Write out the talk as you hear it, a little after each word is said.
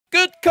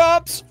good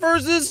cops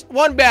versus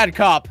one bad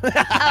cop. Oh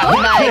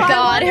my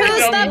God,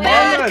 who's the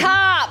bad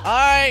cop? All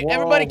right, Whoa,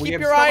 everybody, we keep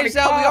have your so many eyes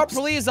out. We are cops.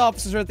 police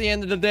officers at the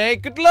end of the day.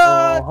 Good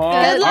luck. Good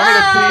I'm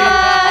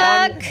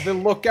luck. gonna be on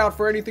the lookout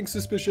for anything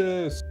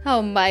suspicious.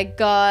 Oh my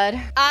God.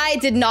 I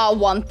did not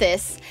want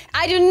this.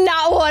 I do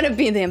not want to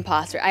be the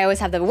imposter. I always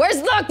have the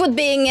worst luck with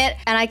being it,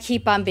 and I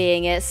keep on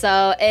being it.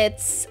 So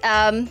it's,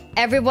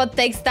 everyone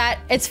thinks that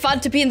it's fun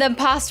to be the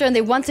imposter and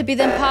they want to be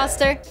the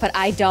imposter, but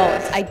I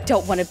don't. I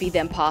don't want to be the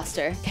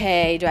imposter.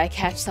 Okay, do I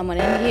catch someone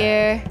in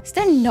here? Is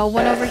there no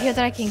one over here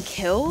that I can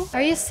kill?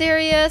 Are you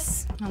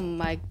serious? Oh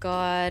my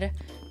God.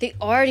 They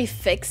already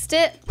fixed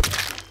it?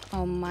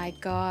 Oh my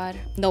God.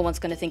 No one's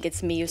gonna think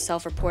it's me who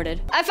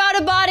self-reported. I found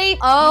a body!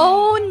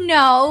 Oh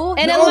no.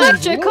 An No,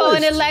 electrical,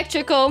 an worst.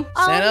 electrical.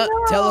 Santa,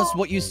 no. tell us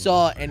what you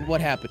saw and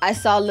what happened. I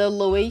saw little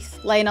Luis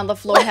laying on the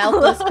floor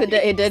helpless.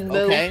 It did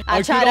move. Okay. I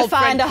Our tried good to old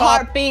find friend a Cop.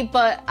 heartbeat,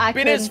 but I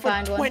Been couldn't with us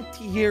find for one.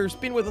 20 years.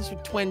 Been with us for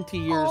 20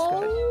 years,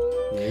 guys.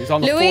 Yeah, he's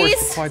on the Luis?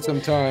 force for quite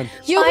some time.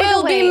 You By the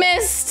will be way,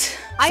 missed.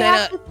 I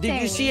have Santa, to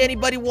did you say- see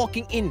anybody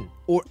walking in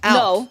or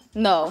out?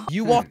 No.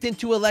 You walked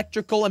into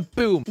electrical and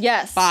boom.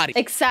 Yes. Body.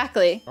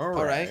 Exactly. All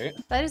right.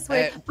 That is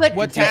weird. But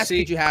What task see-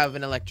 did you have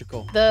in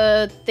electrical?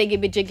 the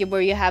thingy-majiggy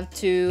where you have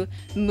to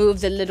move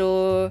the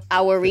little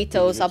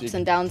houritos ups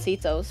and down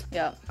citos.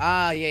 Yeah.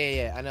 Ah,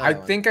 yeah. I know. I that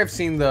one. think I've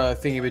seen the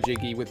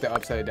thingy-majiggy with the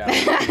upside down.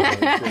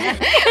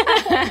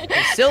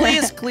 Silly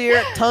is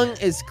clear, tongue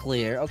is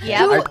clear. Okay.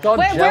 Yeah. I thought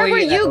Where Jelly were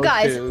you had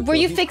guys? O2, Were so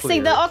you he's fixing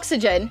clear. the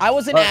oxygen? I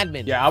was an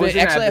admin. yeah, I was an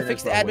Actually, I admin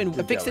fixed the as well admin. I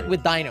with fixed it Jelly.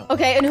 with Dino.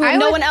 Okay, and I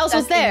no was one else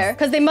was stuck in- there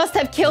because they must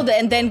have killed it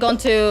and then gone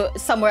to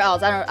somewhere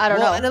else. I don't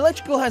Well, know. an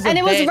electrical has a And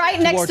it was vent right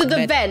next towards to the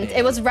med vent. bay.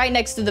 It was right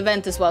next to the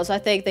vent as well. So I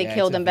think they Yeah,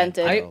 killed it's a and vent.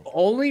 vented. I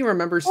only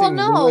remember seeing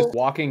no. Lewis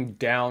walking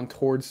down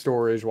towards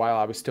storage while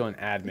I was still an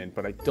admin,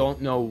 but I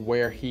don't know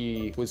where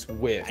he was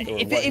with. Or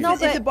If, what if, No, if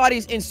but- the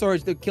body's in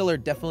storage, the killer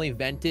definitely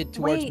vented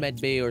towards Wait. med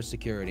bay or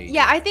security.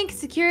 Yeah, I think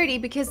security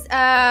because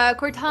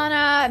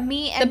Cortana,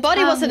 me, and The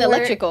body Tom wasn't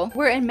electrical.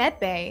 We're in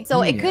medbay,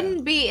 so it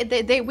couldn't be.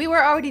 We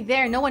were already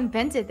there. No one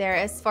vented there,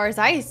 as far as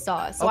I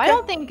saw. So I Okay.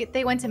 don't think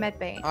they went to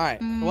medbay. All right.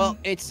 Well,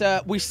 it's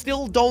we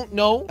still don't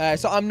know,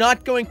 so I'm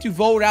not going to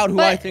vote out who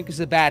But I think is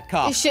a bad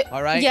cop. You should-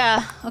 All right.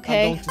 Yeah. I'm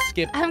Okay. going to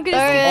skip. I'm gonna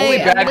Alright. say Only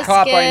I'm bad gonna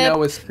cop I skip.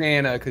 know is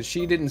Santa, because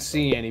she didn't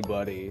see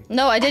anybody.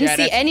 No, I didn't Yeah,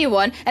 see that's-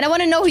 anyone, and I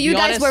want to know who you be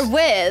guys were honest-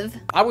 with.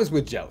 I was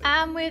with Jelly.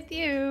 I'm with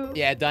you.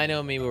 Yeah, Dino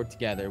and me were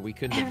together. We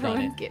couldn't have done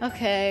Everyone's it. good.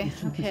 Okay.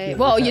 Okay.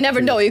 Well, you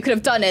never know. You could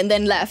have done it and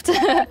then left.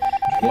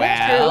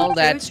 Well, True,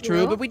 that's true.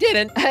 true, but we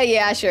didn't.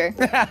 Yeah, sure.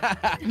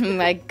 Oh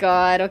my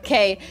God.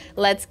 Okay,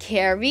 let's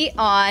carry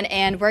on,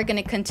 and we're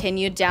gonna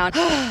continue down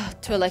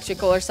to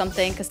electrical or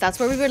something, because that's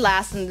where we were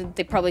last, and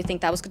they probably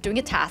think that I was doing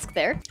a task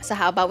there. So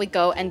how about we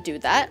go and do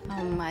that?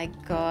 Oh my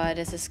God,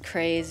 this is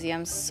crazy.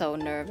 I'm so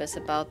nervous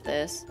about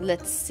this.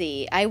 Let's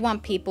see. I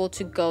want people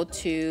to go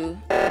to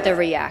the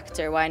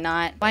reactor. Why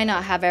not? Why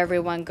not have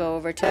everyone go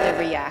over to the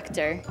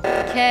reactor?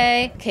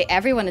 Okay. Okay,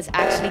 everyone is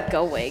actually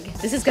going.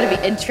 This is gonna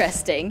be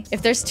interesting.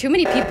 If there's too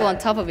many people on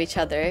top of each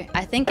other,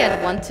 I think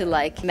I'd want to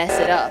like mess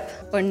it up.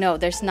 Or no,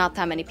 there's not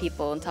that many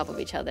people on top of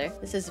each other.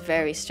 This is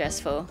very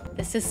stressful.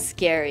 This is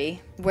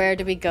scary. Where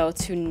do we go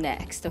to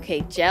next?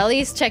 Okay,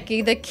 Jelly's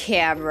checking the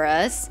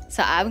cameras.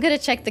 So I'm gonna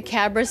check the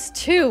cameras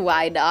too,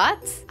 why not?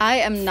 I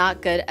am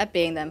not good at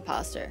being the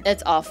imposter.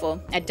 It's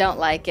awful. I don't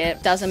like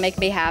it. Doesn't make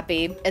me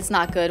happy. It's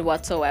not good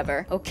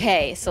whatsoever.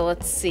 Okay, so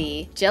let's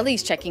see.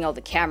 Jelly's checking all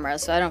the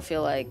cameras, so I don't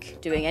feel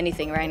like doing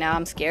anything right now.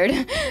 I'm scared.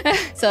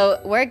 So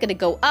we're gonna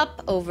go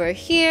up over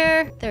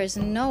here. There's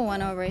no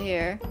one over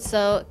here.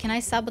 So can I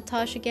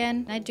sabotage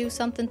again? Can I do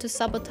something to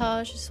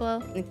sabotage as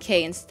well?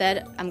 Okay,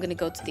 instead I'm gonna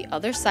go to the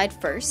other side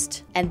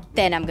first, and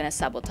then I'm gonna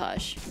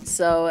sabotage.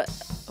 So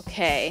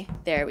okay,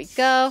 there we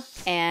go.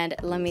 And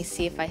let me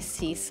see if I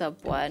see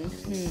someone.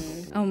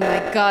 Oh my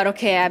God,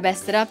 okay, I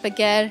messed it up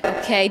again.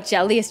 Okay,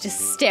 Jelly is just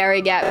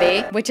staring at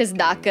me, which is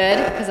not good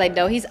because I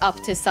know he's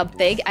up to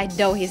something. I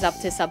know he's up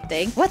to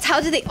something. What? How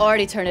did they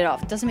already turn it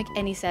off? It doesn't make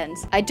any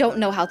sense. I don't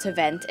know how to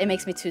vent. It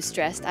makes me too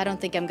stressed. I don't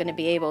think I'm gonna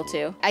be able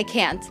to. I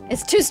can't.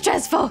 It's too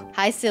stressful.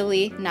 Hi,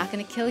 silly. Not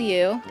gonna kill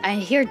you. I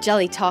hear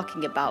Jelly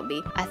talking about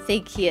me. I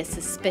think he is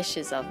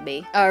suspicious of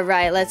me. All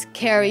right, let's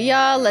carry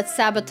on. Let's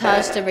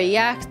sabotage the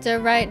reactor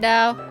right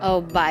now.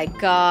 Oh my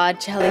God,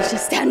 Jelly's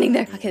just standing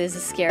there. Okay, this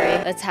is scary.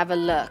 Let's have a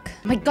look.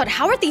 Oh my God,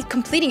 how are they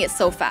completing it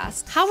so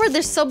fast? How are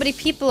there so many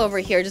people over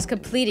here just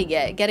completing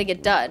it, getting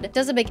it done? It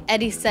doesn't make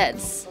any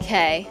sense.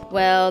 Okay,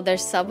 well,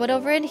 there's someone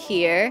over in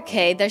here.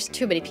 Okay, there's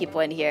too many people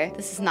in here.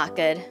 This is not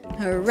good.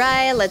 All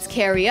right, let's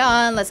carry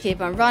on. Let's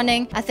keep on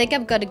running. I think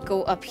I'm gonna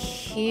go up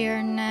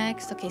here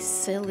next. Okay,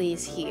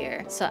 Silly's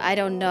here. So I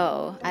don't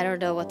know. I don't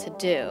know what to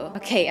do.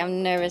 Okay,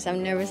 I'm nervous.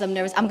 I'm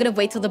gonna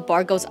wait till the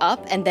bar goes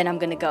up and then I'm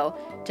gonna go.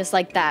 Just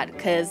like that,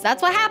 because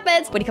that's what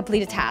happens when you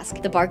complete a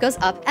task. The bar goes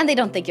up and they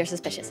don't think you're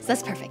suspicious. So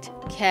that's perfect.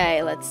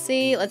 Okay, let's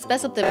see. Let's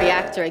mess up the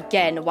reactor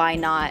again. Why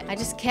not? I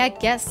just can't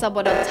get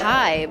someone on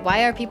time.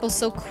 Why are people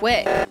so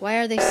quick? Why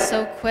are they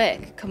so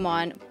quick? Come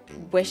on,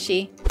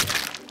 Wishy.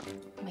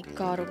 Oh my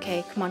god,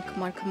 okay. Come on,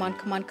 come on, come on,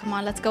 come on, come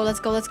on. Let's go, let's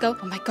go, let's go.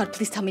 Oh my god,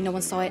 please tell me no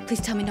one saw it. Please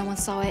tell me no one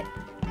saw it.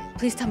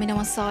 Please tell me no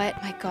one saw it.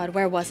 My god,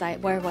 where was I?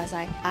 Where was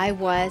I? I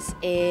was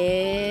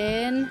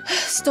in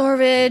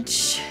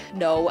storage.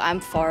 No, I'm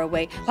far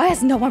away. Why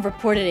has no one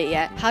reported it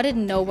yet? How did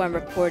no one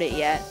report it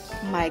yet?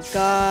 My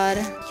god.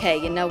 Okay,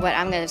 you know what?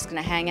 I'm just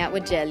gonna hang out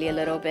with Jelly a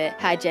little bit.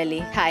 Hi, Jelly.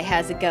 Hi,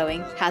 how's it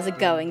going? How's it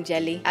going,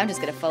 Jelly? I'm just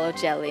gonna follow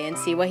Jelly and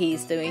see what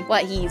he's doing,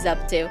 what he's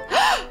up to.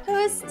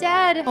 Who's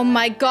dead? Oh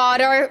my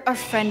god, our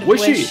friend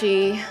Wishy.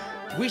 Wishy.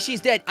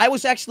 Wishy's dead. I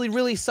was actually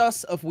really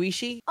sus of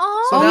Wishy.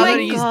 Oh, So now my that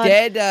he's God.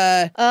 dead,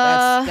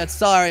 that's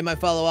sorry, my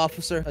fellow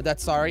officer.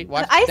 That's sorry.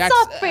 What? I That's,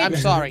 saw Fridge. I'm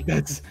sorry.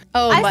 That's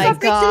Oh I my saw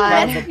Fridge god.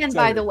 in the Mexican,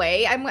 by the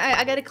way.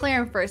 I gotta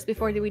clear him first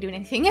before we do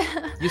anything.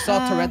 You saw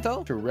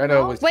Toretto?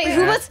 Toretto was. Wait,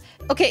 who was?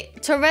 Okay,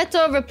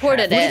 Toretto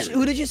reported it.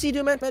 Who did you see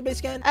do medbay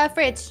scan?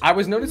 Fridge. I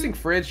was noticing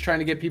Fridge trying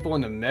to get people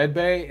into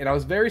medbay, and I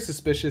was very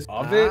suspicious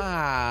of it.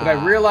 Ah. But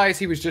I realized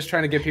he was just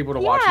trying to get people to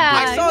watch him. Yeah.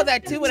 do I it. saw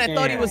that too, and I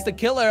thought he was the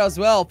killer as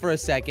well for a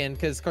second,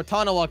 because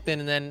Cortana walked in,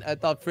 and then I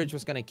thought Fridge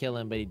was gonna kill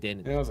him, but he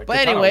didn't. And I was like, But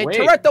Cortana, anyway, wait.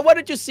 Toretto, what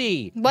did you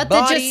see? What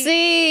Body? did you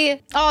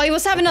see? Oh, he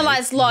was having a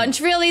nice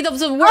lunch. Really? That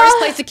was the worst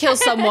place to kill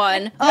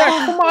someone.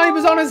 Yeah, come on, he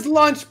was on his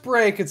lunch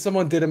break, and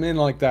someone did him in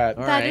like that.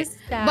 All That right. is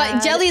sad.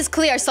 But Jelly is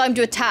clear. I saw him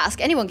do a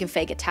task. Anyone can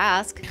fake a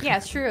task. Yeah,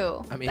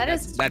 true. I mean,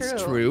 that's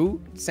that's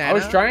true. Santa. I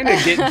was trying to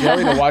get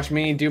Jelly to watch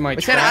me do my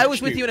But Santa, I trash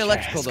was with you in chute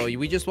electrical, task. though.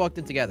 We just walked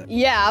in together.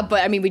 Yeah,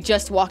 but I mean, we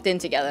just walked in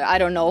together. I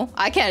don't know.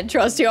 I can't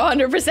trust you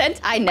 100%.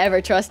 I never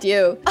trust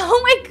you.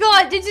 Oh my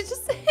god, did you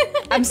just...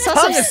 I'm sus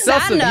Tongue of is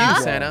sus of you,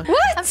 Santa. Santa. I'm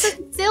What? so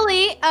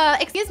silly.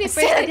 Excuse me,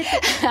 Fridge.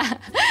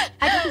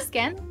 I did the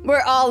scan.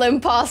 We're all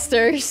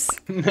imposters.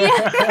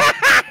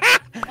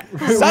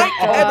 Psych!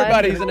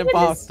 Everybody's an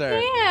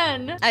imposter.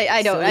 Scan.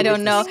 I don't So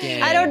know. it's a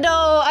scam. I don't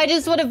know. I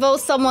just want to vote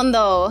someone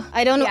though.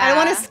 I don't want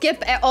Yeah. to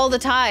skip all the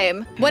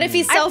time. What if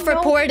he's I have no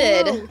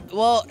self-reported? clue.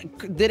 Well,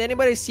 did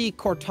anybody see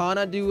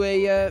Cortana do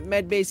a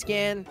medbay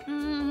scan?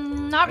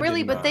 Not I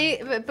really,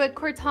 did but but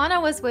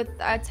Cortana was with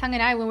Tongue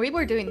and I when we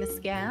were doing the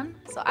scan.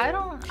 So I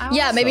don't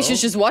Yeah, maybe So?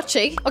 she's just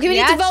watching. Okay, we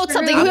Yeah, need to vote true.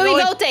 something. I'm Who are we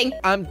going- voting?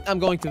 I'm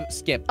going to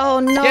skip. Oh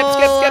no.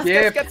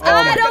 Skip. Oh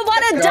I my don't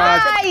want to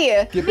God.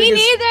 die. Skipping Me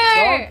is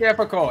neither. So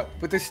difficult.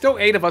 But there's still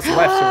 8 of us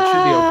left, so it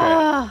should be okay.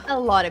 Ah, A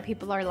lot of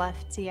people are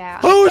left, yeah.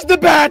 Who's the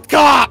bad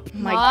cop?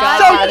 my What?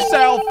 Show god.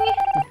 yourself.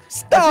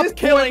 Stop At this point,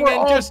 killing we're and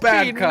all just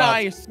bad be cops.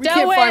 nice. We Do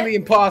can't it. find the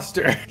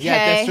imposter. Yeah,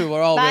 Okay. that's true.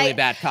 We're all really Bye.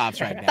 bad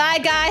cops right now. Bye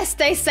guys,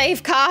 stay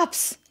safe,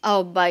 cops.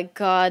 Oh my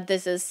god,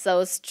 this is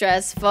so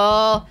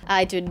stressful.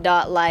 I do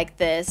not like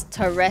this.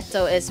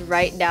 Toretto is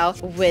right now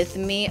with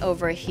me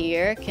over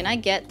here. Can I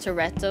get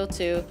Toretto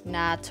to...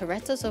 Nah,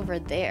 Toretto's over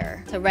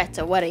there.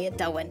 Toretto, what are you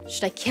doing?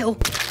 Should I kill?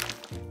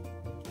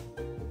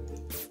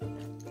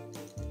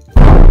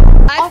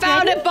 I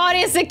found a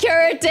body of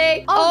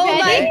security. Oh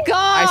my Already?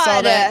 god.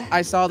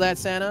 I saw that,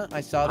 Santa. I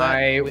saw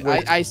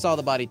that. I saw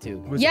the body too.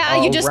 Was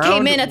Yeah, you just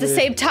came in around at the with-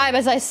 same time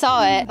as I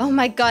saw it. Oh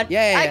my god.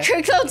 Yeah. I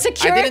could clone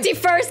security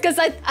first because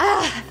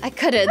I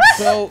couldn't.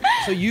 So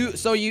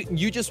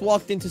you just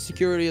walked into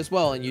security as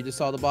well, and you just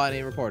saw the body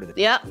and reported it.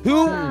 Yeah.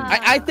 Who?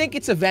 I think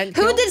it's a vent.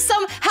 How kill. did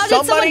someone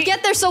Somebody-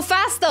 get there so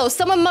fast though?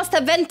 Someone must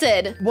have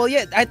vented. Well,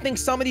 yeah, I think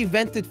somebody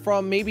vented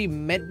from maybe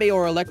medbay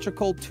or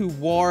electrical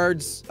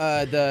towards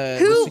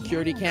the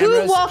security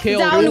cameras. walked killed,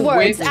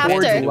 downwards went after?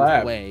 towards the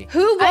Left. way.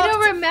 Who walked? I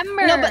don't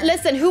remember. No, but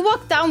listen, who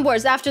walked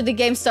downwards after the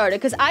game started?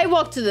 Because I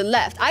walked to the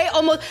left. I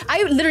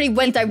literally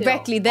went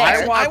directly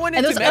there. I went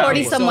and into there was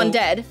already medbay, someone so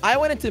dead. I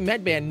went into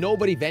medbay and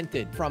nobody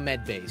vented from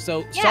medbay.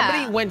 So Yeah.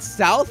 somebody went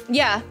south.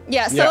 Yeah,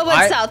 someone went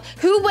I- south.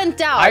 Who went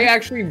down? I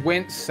actually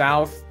went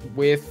south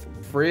with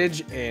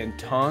Fridge and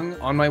Tongue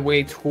on my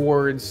way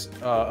towards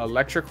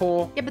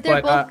electrical. Yeah, but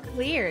they're both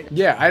cleared.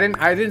 Yeah, I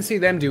didn't see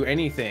them do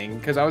anything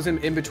because I was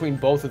in between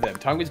both of them.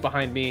 Tongue was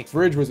behind me,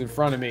 Fridge was in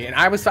front of me, and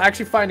I was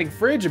actually finding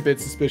Fridge a bit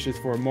suspicious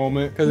for a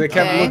moment because they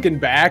kept Okay. looking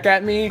back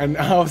at me, and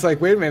I was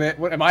like, wait a minute,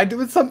 what am I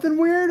doing something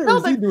weird or No,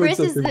 is he but doing Frizz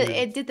is something weird?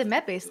 it did the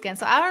medbay scan,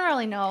 so I don't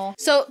really know.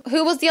 So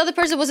who was the other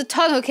person? Was it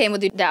Tongue who came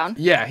with you down?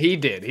 Yeah, he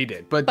did.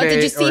 But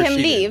did you see him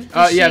leave?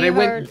 Yeah, She they or-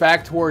 went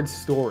back towards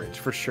storage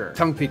for sure.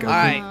 Tongue peek. All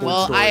right,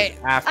 well,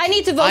 I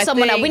need to vote I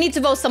someone out. think- We need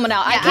to vote someone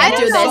out. I Yeah, can't I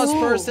do don't this. The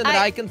know. first person that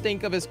I- I can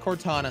think of is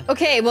Cortana.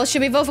 Okay, well,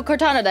 should we vote for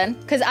Cortana then?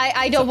 Because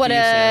I don't up want to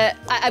you,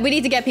 to. Sam. We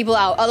need to get people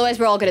out. Otherwise,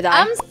 we're all gonna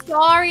die. I'm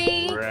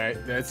sorry. Right,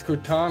 that's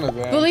Cortana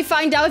then. Will we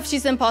find out if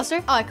she's the imposter?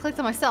 Oh, I clicked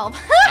on myself.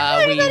 We How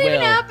did that even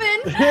will.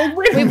 happen?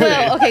 Wait a We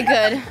minute. will. Okay,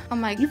 good. Oh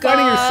my You god.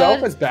 finding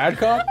yourself as bad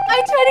cop? I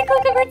tried to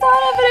click on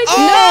Cortana, but I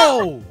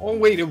Oh! Oh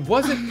wait, it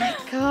wasn't.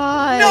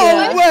 God.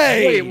 No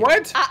way! Wait,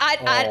 what?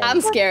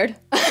 I'm scared.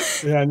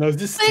 Yeah, no,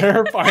 this is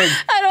terrifying.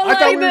 I don't I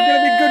thought we were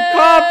gonna be good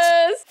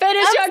cops.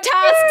 Finish I'm your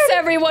tasks,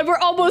 everyone. We're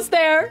almost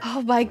there.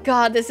 Oh my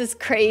god, this is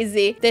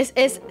crazy. This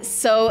is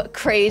so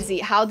crazy.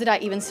 How did I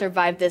even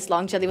survive this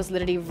long? Jelly was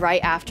literally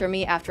right after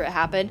me after it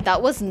happened.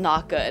 That was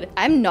not good.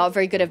 I'm not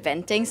very good at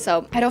venting,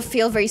 so I don't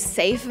feel very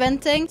safe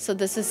venting. So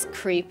this is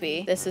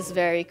creepy. This is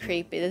very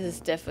creepy. This is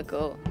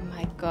difficult. Oh my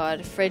my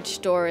god, fridge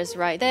door is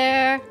right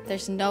there.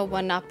 There's no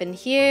one up in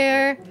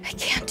here. I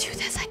can't do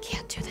this. I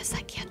can't do this.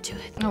 I can't do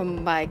it. Oh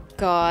my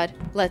god.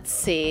 Let's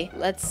see.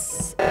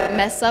 Let's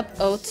mess up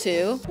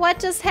O2. What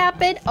just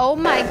happened? Oh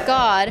my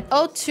god.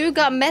 O2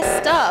 got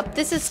messed up.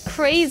 This is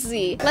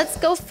crazy. Let's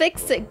go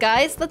fix it,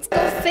 guys. Let's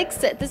go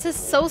fix it. This is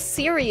so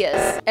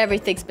serious.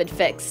 Everything's been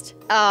fixed.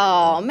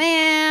 Oh,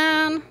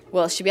 man.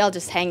 Well, should we all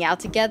just hang out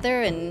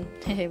together and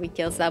we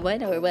kill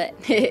someone or what?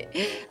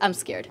 I'm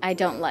scared. I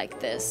don't like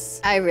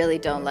this. I really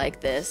don't like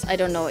this. I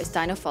don't know. Is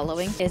Dino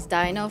following? Is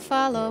Dino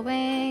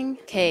following?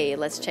 Okay,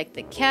 let's check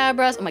the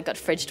cameras. Oh my god,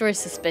 fridge door is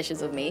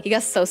suspicious of me. He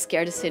got so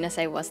scared as soon as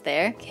I was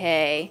there.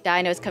 Okay,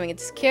 Dino is coming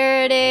into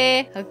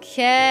security.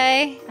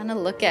 Okay, I'm gonna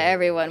look at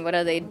everyone. What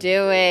are they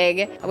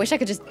doing? I wish I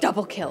could just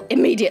double kill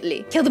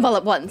immediately. Kill them all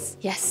at once.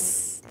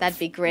 Yes, that'd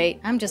be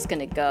great. I'm just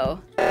gonna go.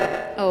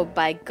 Oh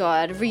my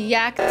god,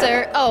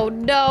 reactor. Oh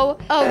no.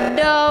 Oh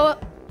no.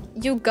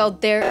 You go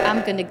there.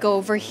 I'm gonna go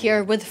over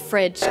here with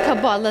fridge.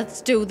 Come on,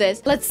 let's do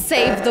this. Let's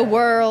save the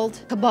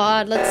world. Come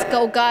on, let's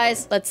go,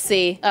 guys. Let's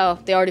see. Oh,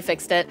 they already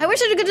fixed it. I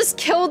wish I could just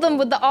kill them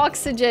with the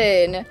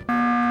oxygen.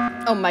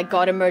 Oh my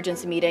god,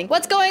 emergency meeting.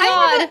 What's going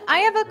on? I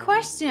have a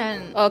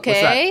question.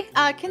 Okay.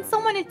 Can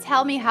someone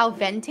tell me how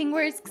venting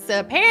works? Because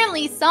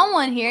apparently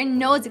someone here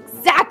knows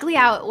exactly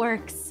how it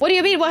works. What do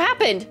you mean? What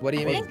happened? What do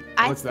you mean?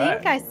 I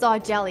think I saw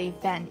Jelly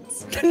vent.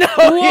 No,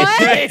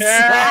 What?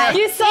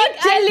 you You saw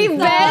Jelly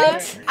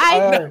vent?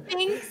 I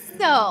think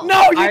so.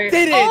 No, you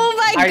didn't.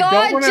 Oh my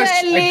god,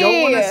 Jelly! I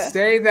don't want to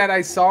say that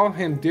I saw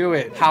him do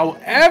it.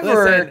 However,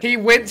 Listen. he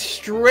went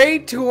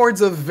straight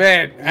towards a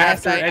vent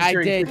Yes, after I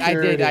entering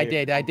security.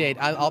 I did.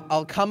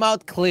 I'll come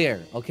out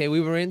clear. Okay, we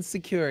were in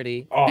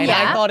security, Oh. and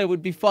Yeah? I thought it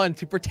would be fun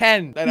to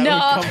pretend that I No,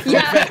 would come from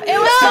yeah, a vent. it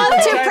was fun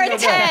to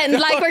pretend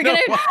like we're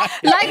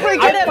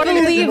I thought it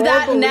was believe more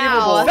that believable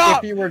now.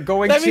 Stop. If you were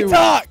going Let me to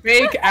talk.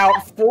 fake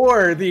out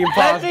for the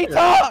Let me imposter.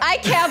 talk. I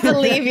can't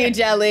believe you,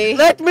 Jelly.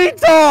 Let me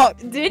talk.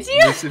 Did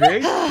you?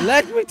 Listening?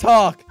 Let me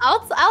talk. I'll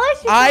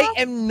let you I talk.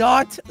 am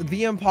not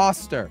the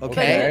imposter,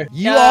 okay? Okay.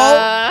 You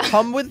Uh. all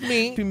come with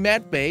me to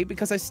Med Bay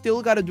because I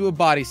still got to do a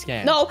body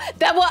scan. No,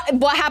 that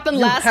what happened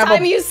You last have a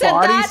time you said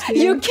body that? scan?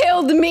 You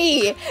killed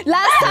me.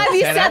 Last time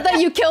you Santa? said that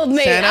you killed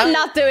me. Santa? I'm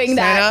not doing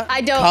that. Santa,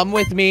 I don't. come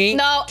with me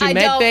No, to I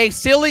Med don't. Bay.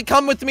 Silly,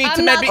 come with me to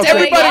I'm Med not Bay. doing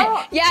Everybody,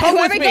 it. Yeah, come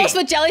whoever with me. goes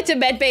with Jelly to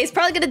Med Bay is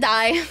probably gonna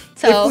die.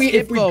 So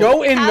If we vote.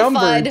 go in Have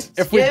numbers, fun.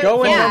 if we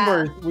go in Yeah.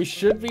 numbers, we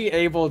should be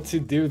able to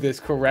do this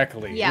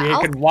correctly. Yeah, we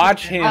I'll can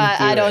watch him do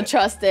I don't it.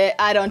 trust it.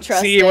 I don't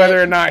trust See it. whether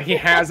or not he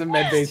has a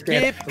med-based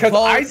scan. Skip Because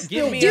vote, I give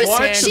still me You, a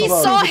want chance. to she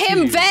vote. saw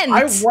him vent.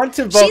 I want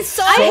to vote She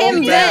saw so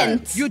him bad.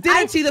 vent. You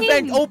didn't see the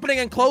vent think- opening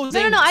and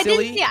closing. No, I silly.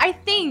 didn't see it.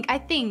 I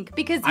think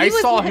because I he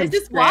was saw him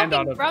just stand walking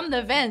out of from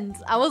the vent.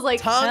 I was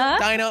like, Tom, huh?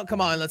 Dino,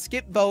 come on, let's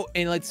skip vote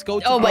and let's go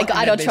to Oh my the god,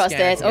 I don't med-based trust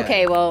scan. it.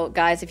 Okay, well,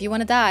 guys, if you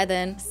want to die,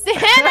 then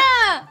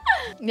Santa!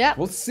 yeah.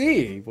 We'll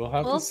see. We'll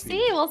have We'll to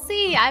see, we'll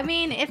see. I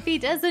mean, if he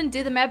doesn't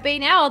do the med bay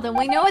now, then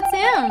we know it's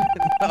him.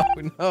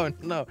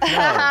 No.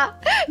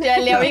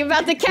 Jelly, are we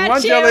about to Come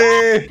on, catch you?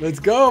 Jelly. Let's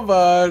go,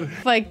 bud.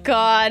 Oh my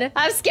god,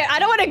 I'm scared. I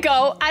don't want to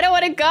go. I don't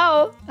want to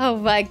go. Oh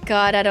my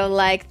god, I don't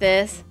like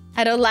this.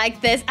 I don't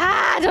like this.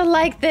 I don't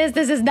like this.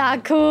 This is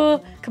not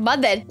cool. Come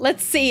on then.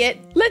 Let's see it.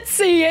 Let's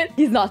see it.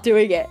 He's not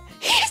doing it.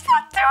 He's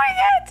not doing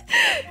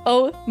it.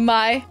 Oh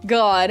my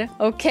god.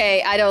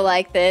 Okay, I don't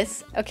like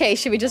this. Okay,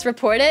 should we just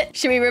report it?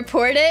 Should we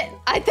report it?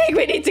 I think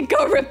we need to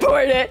go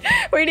report it.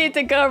 We need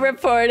to go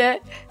report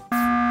it.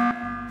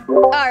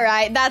 All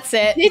right, that's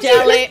it. Did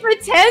Jelly. you just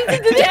pretend to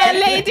do that?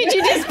 Jelly, did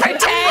you just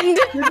pretend?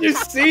 Did you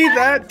see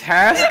that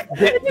task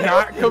get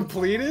not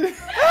completed?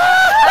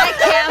 I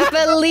can't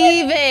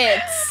believe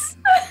it.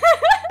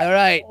 All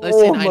right,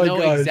 listen, Oh I my know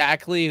God.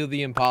 exactly who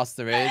the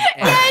imposter is.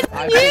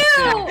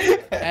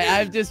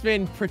 I've just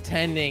been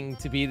pretending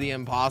to be the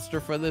imposter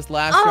for this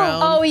last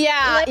round. Oh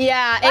yeah,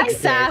 I'm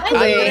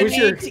exactly. Who's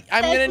your-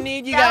 gonna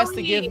need you guys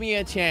to give me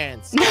a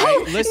chance. No, All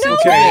right, listen no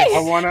to way. this. I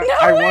wanna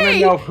way.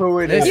 know who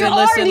it is. You Listen,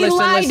 already listen,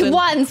 lied listen.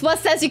 once. What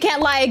says you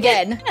can't lie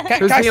again?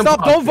 Who's Guys, the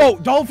stop! Don't imposter?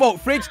 vote! Don't vote!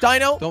 Fridge,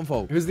 Dino, don't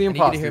vote. Who's the I need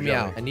you to imposter, hear me Joey?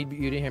 out. I need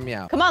you to hear me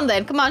out. Come on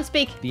then. Come on,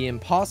 speak. The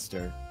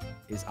imposter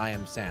is I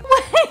am Sam.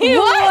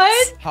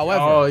 What?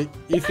 However, Oh,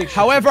 you think?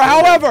 however,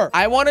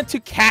 I wanted to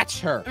catch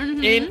her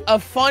in a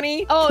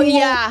funny, Oh cool,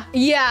 yeah,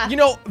 yeah. you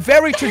know,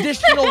 very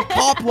traditional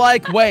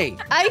cop-like way.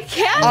 I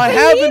can't. I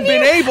believe haven't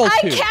been you. able I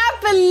to.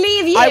 can't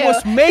believe you. I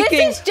was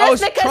making, This is just I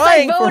was because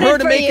trying I for her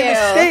voted to make you. a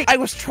mistake. I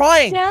was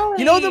trying.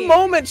 You know the Jelly.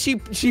 moment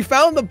she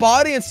found the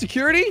body in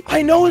security?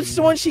 I know it's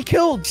the one she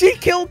killed. She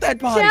killed that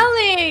body.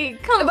 Jelly,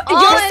 come on.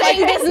 You're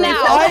saying this If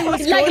now. I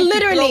was Like going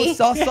literally. to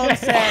throw sauce on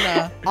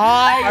Santa,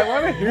 I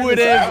wanna hear would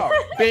this have out.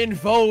 been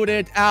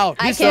voted out.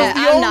 I This can't-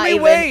 is the I'm not only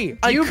even. way.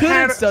 I You've couldn't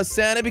had- sus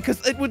Santa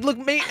because it would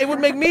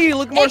make me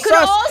look more It could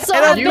sus. also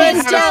and have I'm been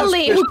had a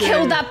Jelly who suspicion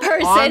killed that on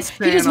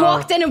person. He just Santa.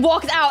 walked in and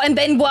walked out and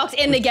then walked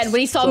in again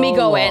when he saw me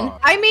go in.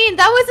 I mean,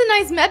 that was a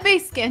nice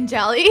med-based skin,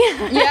 Jelly.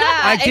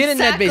 Yeah, I didn't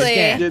exactly. medbay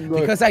scan Did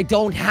look. because I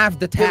don't have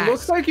the It tax.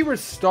 looks like you were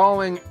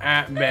stalling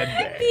at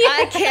Medbay.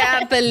 I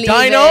can't believe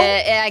Dino,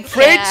 it. I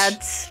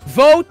can't.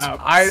 Vote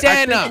I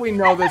Santa. think we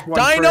know this one.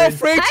 Dino Fridge.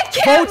 Fridge, I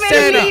can't vote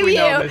Santa. believe We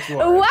know you. this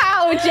one.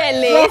 Wow,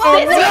 Jelly. Oh,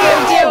 This is what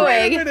no. you're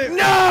Wait a doing. minute.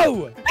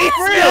 No, it's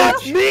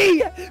not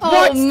me. Oh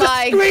Watch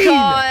my the screen.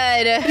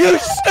 god. You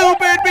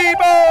stupid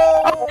people.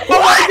 Oh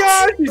my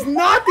gosh, he's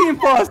not the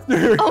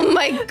imposter. Oh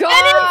my I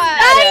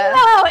god.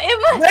 know.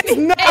 It must That's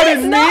be. not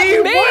It's me.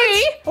 not me.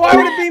 What? Why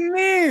would it be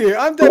me?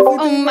 I'm definitely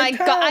Oh doing my my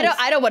god. task.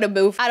 I don't want to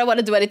move. I don't want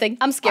to do anything.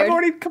 I'm I've scared.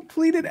 already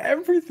completed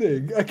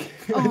everything. I can't,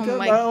 I Oh don't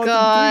my know what to do.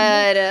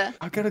 god.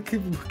 I gotta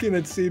keep looking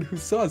and seeing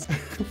who's sus.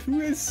 Who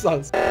is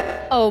sus?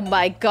 Oh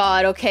my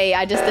god. Okay,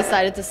 I just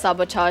decided to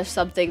sabotage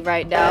something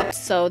right now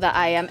so that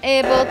I am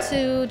able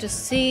to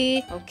just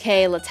see.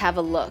 Okay, let's have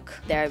a look.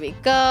 There we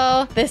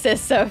go. This is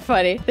so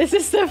funny. This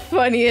is the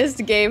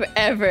funniest game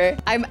ever.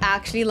 I'm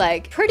actually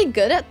like pretty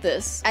good at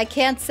this. I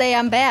can't say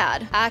I'm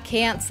bad. I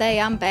can't say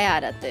I'm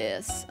bad at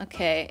this.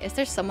 Okay, is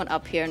there someone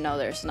up here? No,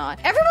 there's not.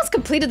 Everyone's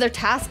completed their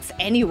tasks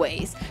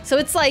anyways. So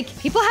it's like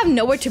people have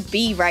nowhere to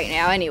be right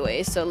now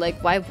anyway. So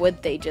like, why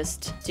would they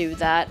just do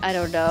that? I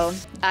don't know.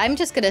 I'm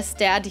just gonna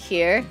stand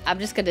here. I'm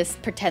just gonna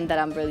pretend that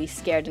I'm really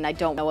scared and I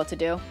don't know what to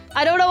do.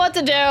 I don't know what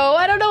to do.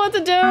 I don't know what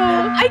to do.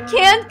 I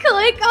can't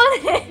click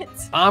on it.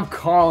 I'm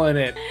calling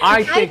it.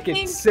 I think think-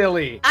 it's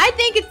silly. I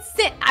think it's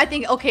I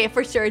think okay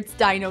for sure it's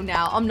Dino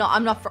now. I'm not.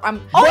 Oh, What?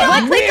 no, I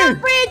clicked on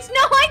Weird. Fridge.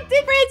 No, I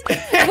did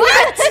Fridge.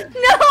 What?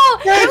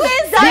 No, it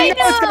was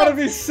That's gotta Dino.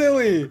 be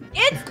silly.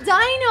 It's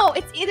Dino.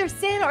 It's either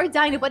Santa or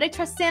Dino, but I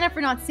trust Santa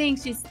for not saying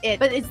she's it.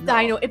 But it's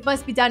Dino. It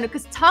must be Dino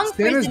because Tongue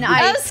Fridge Santa's and the-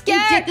 I. I'm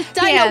scared. we did the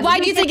Dino, scan. why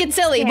We do you did think the it's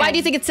silly? Why scan. do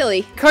you think it's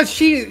silly? Cause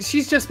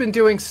she's just been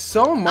doing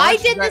so much. I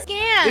did the that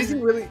scan.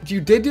 Isn't really.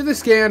 You did do the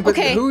scan, but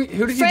Okay. who did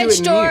you do French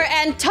it door near?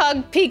 and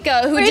Tug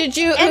Pika. Who Fridge did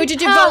you and vote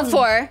Tongue.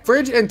 for?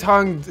 Fridge and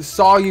Tongue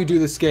saw you do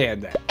the scan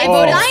then. I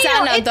voted Oh. Dino,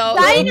 Santa it's though.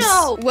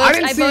 Dino. Oops. I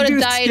didn't see you voted do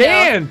the Dino.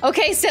 scan.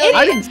 Okay, silly.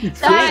 I didn't see the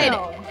scan.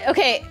 Dino.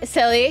 Okay,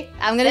 silly.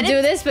 I'm gonna Then do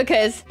it's- this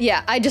because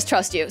yeah, I just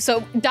trust you.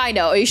 So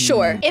Dino, are you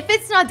sure? If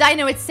it's not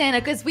Dino, it's Santa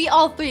because we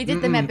all three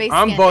did the map base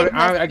I'm scan. voting. It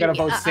must I gotta be,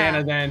 vote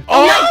Santa then.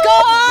 Oh my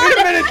god! Wait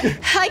a minute.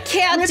 I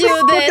can't Wait, do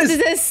no, this. this-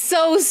 This is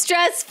so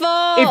stressful.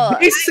 If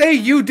they say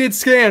you did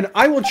scan,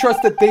 I will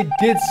trust that they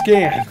did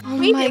scan. Oh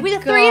We my did. We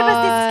the three of us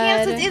did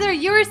scans. So God. it's either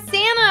you or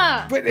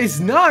Santa. But it's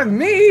not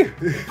me.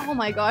 Oh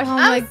my gosh. Oh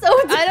my- I'm so.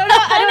 I don't know.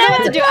 I don't know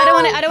what to do.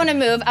 I don't want to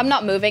move. I'm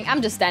not moving.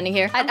 I'm just standing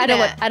here. I don't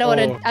want. I don't want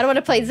to. Oh. I don't want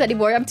to play this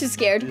anymore. I'm too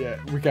scared. Yeah,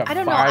 we got I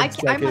don't know. 5 I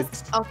seconds.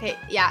 must. Okay.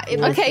 Yeah. It,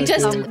 Okay,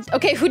 just Seconds.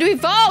 okay. Who do we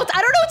vote?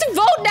 I don't know what to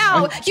vote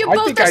now. You I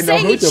both think are I know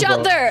saying who each to vote.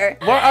 other.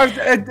 Well,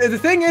 the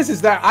thing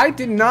is that I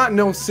did not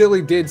know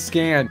Silly did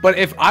scan. But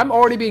if I'm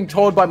already being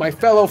told by my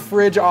fellow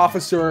Fridge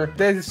officer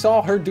that they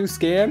saw her do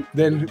scan,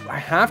 then I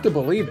have to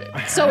believe it.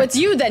 So it's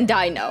you then,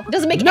 Dino.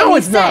 Doesn't make No, any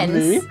it's sense. not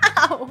me.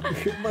 Ow.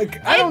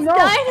 Like, I don't It's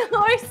know.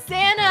 Dino or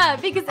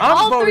Santa because I'm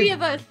all voting- three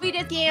of us we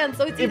did scans.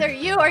 So it's either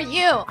you or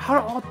you. How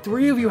do all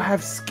 3 of you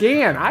have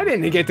scan? I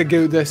didn't get to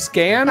do the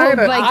scan. Oh I had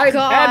a- my I-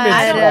 God. admin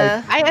I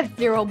strike. I have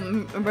 0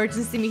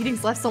 emergency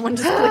meetings left. Someone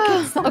just click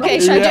it. Someone- Okay,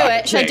 should I do Yeah,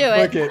 it? Should I okay, do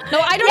it? click it. No,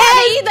 I don't have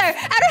it either.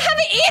 I don't have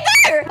it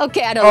either.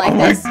 Okay, I don't like Oh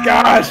my this.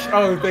 gosh.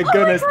 Oh, thank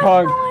goodness,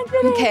 Tongue. Someone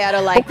did it. Okay, I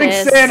don't like Voting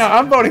this. Santa.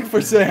 I'm voting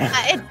for Santa.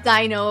 It's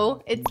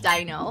Dino. It's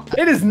Dino.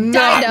 It is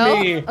not Dino.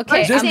 me.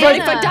 Okay, just I'm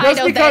voting like- for Dino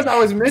Just because then. I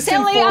was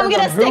misinformed Silly, I'm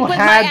gonna on stick who with my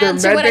had their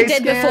answer what I medbay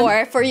did scan.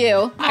 before for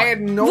you. I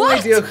had no What?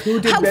 idea who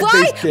did medbay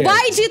Why? scan.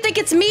 Why do you think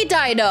it's me,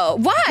 Dino?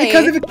 Why?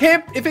 Because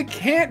if it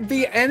can't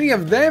be any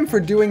of them for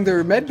doing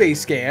their medbay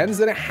scans,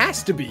 then it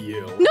has to be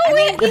you. no,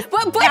 wait, but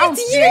Sounds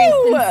it's very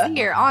you.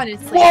 sincere,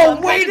 honestly. Whoa,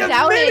 I'm wait kinda a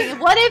doubting. minute.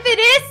 What if it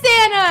is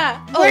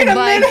Santa? Oh Wait a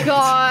my minute.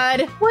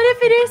 god. What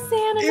if it is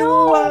Santa?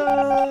 No.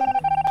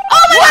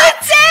 Oh my god,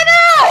 Santa!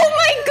 Oh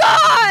my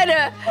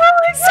god!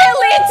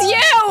 Silly, it's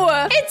you!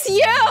 It's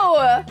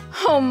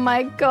you! Oh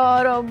my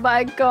god, oh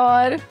my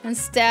god. And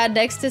stand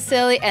next to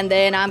Silly, and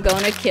then I'm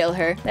gonna kill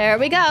her. There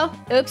we go.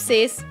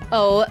 Oopsies.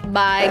 Oh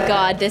my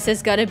god, this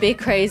is gonna be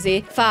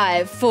crazy.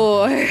 5,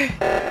 4,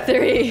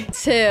 3,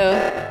 2,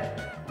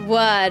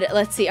 1.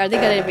 Let's see, are they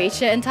gonna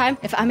reach it in time?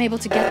 If I'm able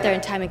to get there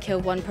in time and kill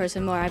one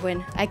person more, I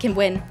win. I can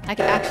win. I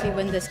can actually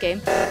win this game.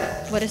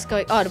 What is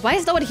going on? Why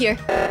is no one here?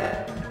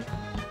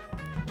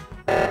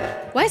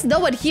 Why is no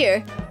one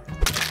here?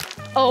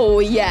 Oh,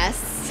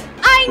 yes.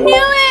 I knew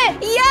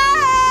it!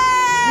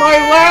 Yay! My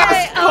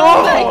last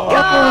Oh my call.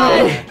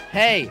 god!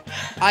 Hey,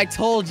 I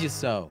told you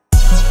so.